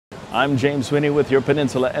I'm James Sweeney with your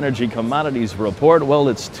Peninsula Energy Commodities Report. Well,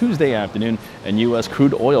 it's Tuesday afternoon and U.S.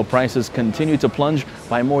 crude oil prices continue to plunge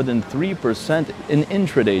by more than 3% in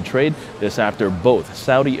intraday trade. This after both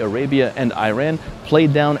Saudi Arabia and Iran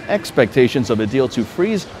played down expectations of a deal to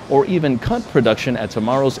freeze or even cut production at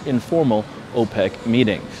tomorrow's informal OPEC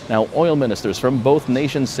meeting. Now, oil ministers from both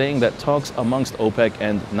nations saying that talks amongst OPEC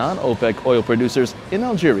and non-OPEC oil producers in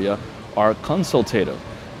Algeria are consultative,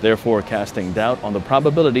 therefore casting doubt on the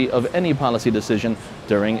probability of any policy decision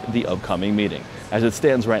during the upcoming meeting. As it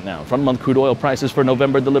stands right now, front-month crude oil prices for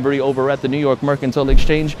November delivery over at the New York Mercantile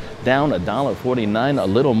Exchange down $1.49, a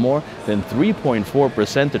little more than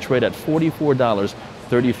 3.4% to trade at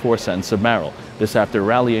 $44.34 a barrel. This after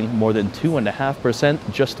rallying more than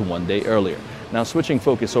 2.5% just one day earlier. Now switching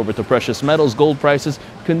focus over to precious metals, gold prices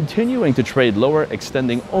continuing to trade lower,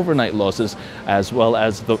 extending overnight losses, as well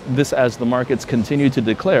as the markets continue to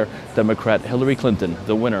declare Democrat Hillary Clinton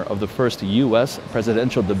the winner of the first U.S.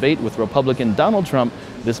 presidential debate with Republican Donald Trump,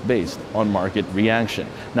 this based on market reaction.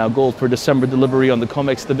 Now gold for December delivery on the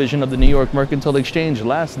COMEX division of the New York Mercantile Exchange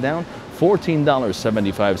last down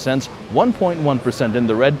 $14.75, 1.1% in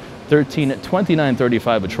the red,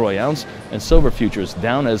 $13.2935 a troy ounce, and silver futures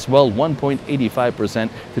down as well 1.85%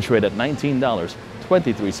 to trade at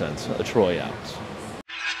 $19.23 a troy ounce.